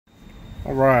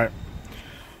All right.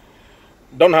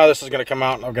 Don't know how this is going to come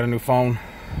out. I've got a new phone.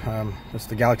 It's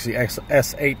the Galaxy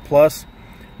S8 Plus.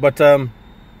 But I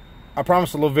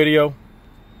promised a little video.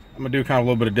 I'm going to do kind of a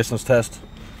little bit of distance test.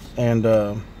 And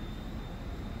I'm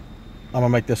going to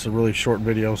make this a really short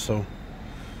video. So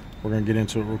we're going to get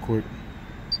into it real quick.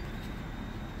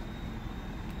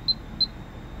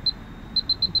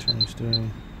 Turn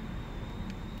steering.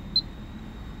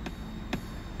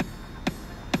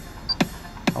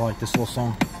 I like this little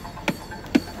song.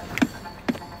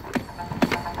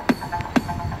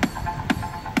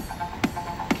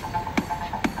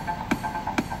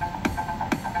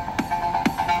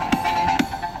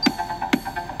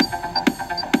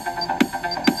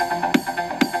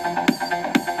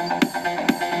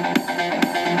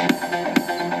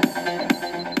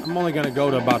 I'm only going to go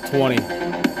to about 20. I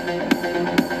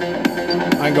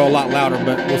can go a lot louder,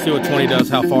 but we'll see what 20 does,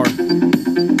 how far.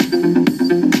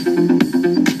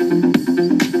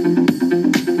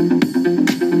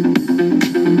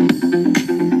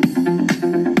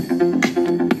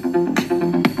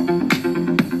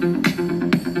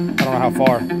 How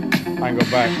far I can go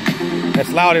back.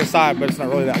 It's loud inside, but it's not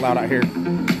really that loud out here.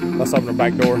 Let's open the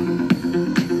back door.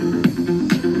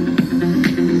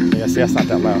 Yeah, see, that's not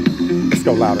that loud. Let's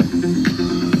go louder.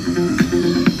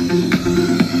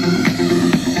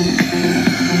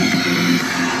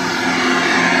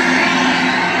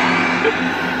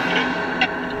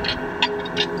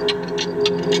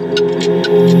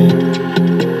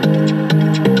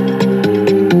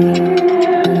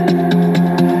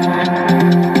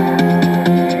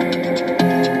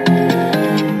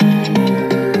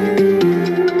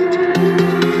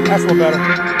 That's a little better.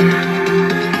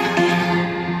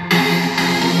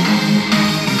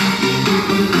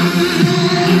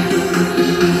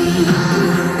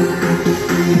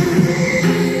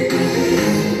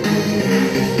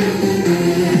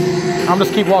 I'm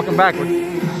just keep walking backward.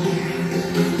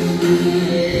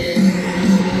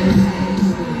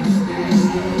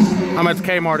 I'm at the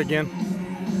Kmart again.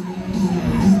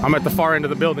 I'm at the far end of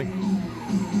the building.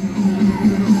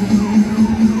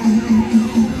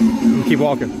 Keep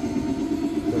walking.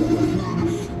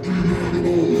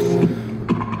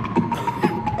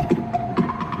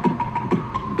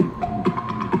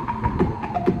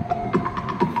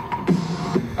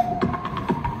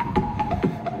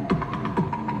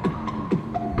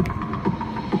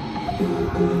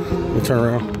 We'll turn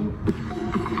around.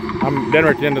 I'm then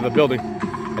right at the end of the building,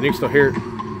 and you can still hear it.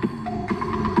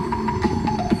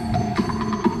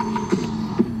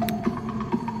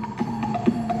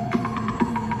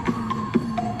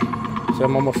 So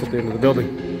I'm almost at the end of the building.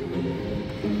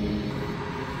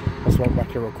 Let's walk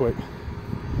back here real quick.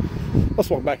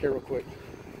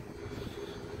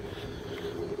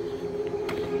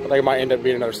 I think it might end up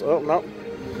being another. Oh no,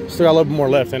 still got a little bit more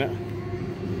left in it.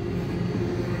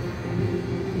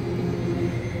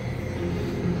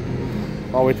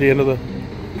 All the way to the end of the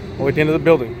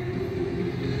building.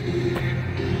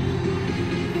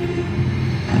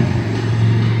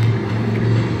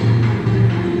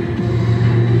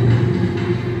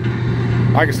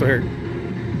 I can still hear it.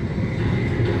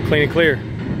 Clean and clear.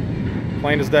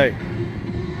 Plain as day.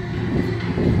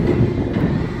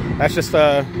 That's just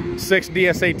 6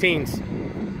 DS18s.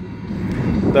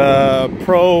 The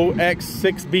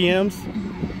Pro-x6bms.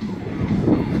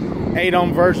 8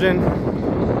 ohm version.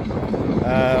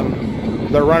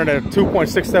 They're running at a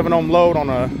 2.67 ohm load on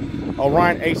a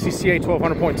Orion HCCA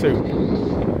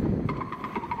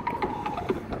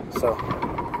 1200.2. So,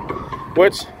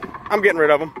 which I'm getting rid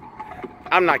of them.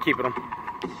 I'm not keeping them.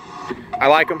 I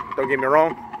like them, don't get me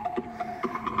wrong,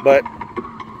 but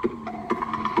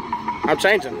I'm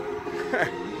changing.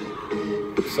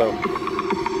 So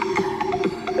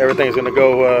everything's gonna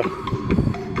go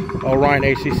Orion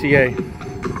HCCA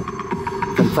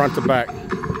from front to back.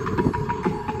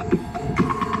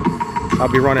 I'll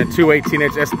be running 2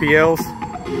 18-inch SPLs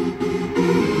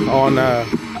on an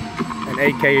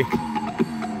 8K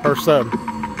per sub.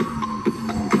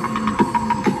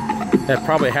 At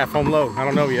probably a half home load. I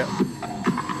don't know yet.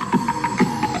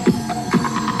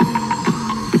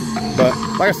 But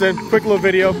like I said, quick little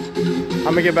video.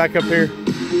 I'm gonna get back up here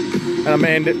and I'm gonna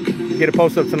end it. Get a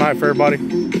post up tonight for everybody.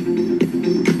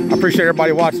 I appreciate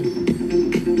everybody watching.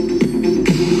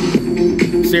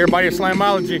 See everybody at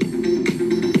Slamology.